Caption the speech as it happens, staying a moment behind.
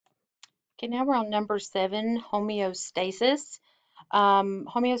Okay, now we're on number 7, homeostasis.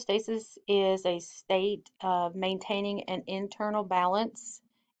 Homeostasis is a state of maintaining an internal balance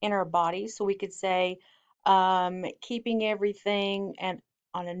in our body. So we could say keeping everything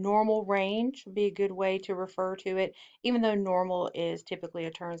on a normal range would be a good way to refer to it, even though normal is typically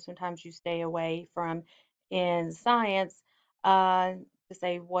a term sometimes you stay away from in science to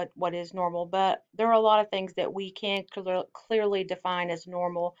say what is normal. But there are a lot of things that we can clearly define as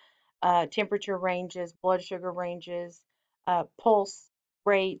normal. Temperature ranges, blood sugar ranges, pulse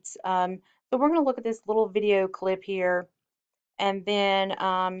rates. So we're going to look at this little video clip here, and then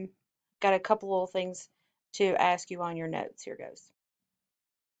got a couple little things to ask you on your notes. Here goes.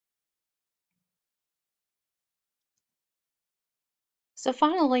 So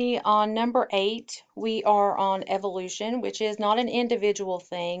finally, on number 8, we are on evolution, which is not an individual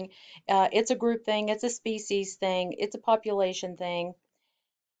thing. It's a group thing, it's a species thing, it's a population thing.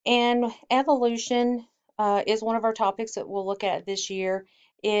 And evolution is one of our topics that we'll look at this year,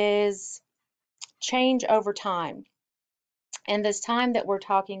 is change over time. And this time that we're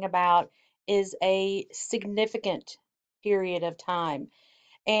talking about is a significant period of time.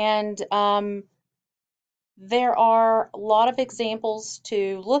 And there are a lot of examples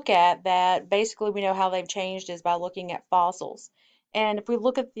to look at that basically we know how they've changed is by looking at fossils. And if we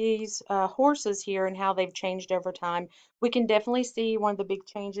look at these horses here and how they've changed over time, we can definitely see one of the big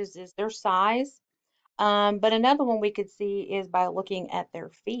changes is their size. But another one we could see is by looking at their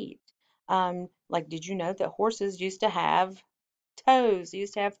feet. Like, did you know that horses used to have toes? They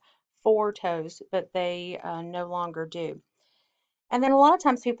used to have 4 toes, but they no longer do. And then a lot of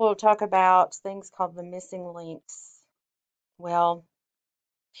times people will talk about things called the missing links. Well,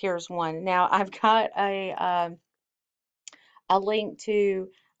 here's one. Now I've got a link to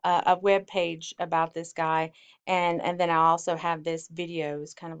a web page about this guy, and then I also have this video.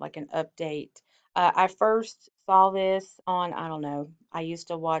 It's kind of like an update. I first saw this on, I don't know, I used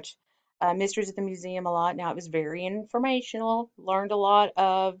to watch Mysteries at the Museum a lot. Now it was very informational, learned a lot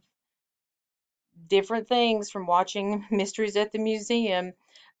of different things from watching Mysteries at the Museum.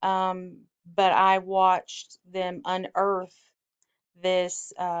 But I watched them unearth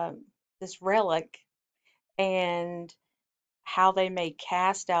this this relic and how they made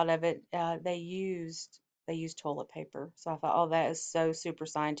cast out of it. They used toilet paper. So I thought, oh, that is so super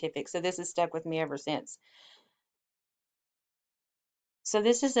scientific. So this has stuck with me ever since. So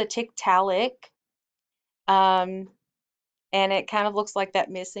this is a Tiktaalik, um, and it kind of looks like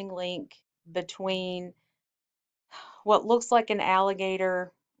that missing link between what looks like an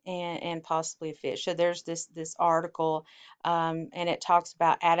alligator and possibly a fish. So there's this article, and it talks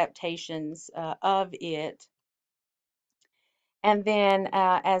about adaptations of it. And then,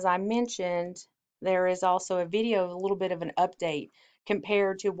 as I mentioned, there is also a video, a little bit of an update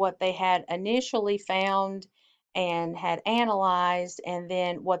compared to what they had initially found and had analyzed, and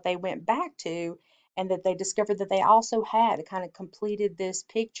then what they went back to, and that they discovered that they also had kind of completed this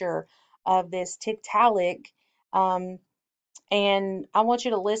picture of this Tiktaalik. Um, and I want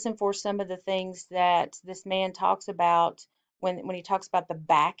you to listen for some of the things that this man talks about when he talks about the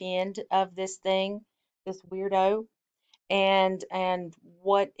back end of this thing, this weirdo, and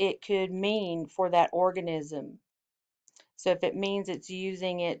what it could mean for that organism. So if it means it's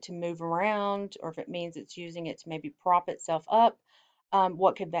using it to move around, or if it means it's using it to maybe prop itself up,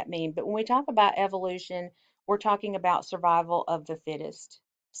 what could that mean? But when we talk about evolution, we're talking about survival of the fittest.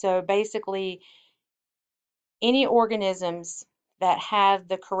 So basically, any organisms that have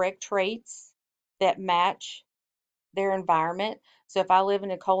the correct traits that match their environment. So if I live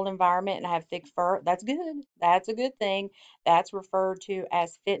in a cold environment and I have thick fur, that's good. That's a good thing. That's referred to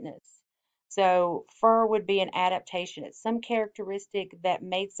as fitness. So fur would be an adaptation. It's some characteristic that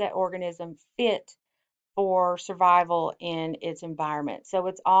makes that organism fit for survival in its environment. So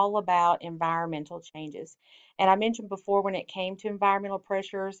it's all about environmental changes. And I mentioned before when it came to environmental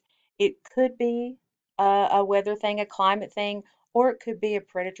pressures, it could be a weather thing, a climate thing, or it could be a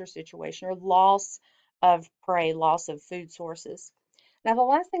predator situation or loss of prey, loss of food sources. Now, the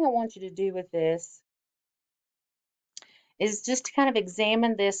last thing I want you to do with this is just to kind of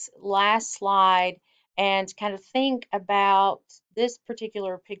examine this last slide and kind of think about this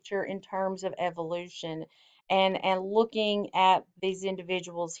particular picture in terms of evolution and looking at these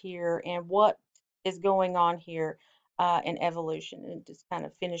individuals here and what is going on here in evolution, and just kind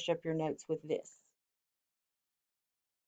of finish up your notes with this.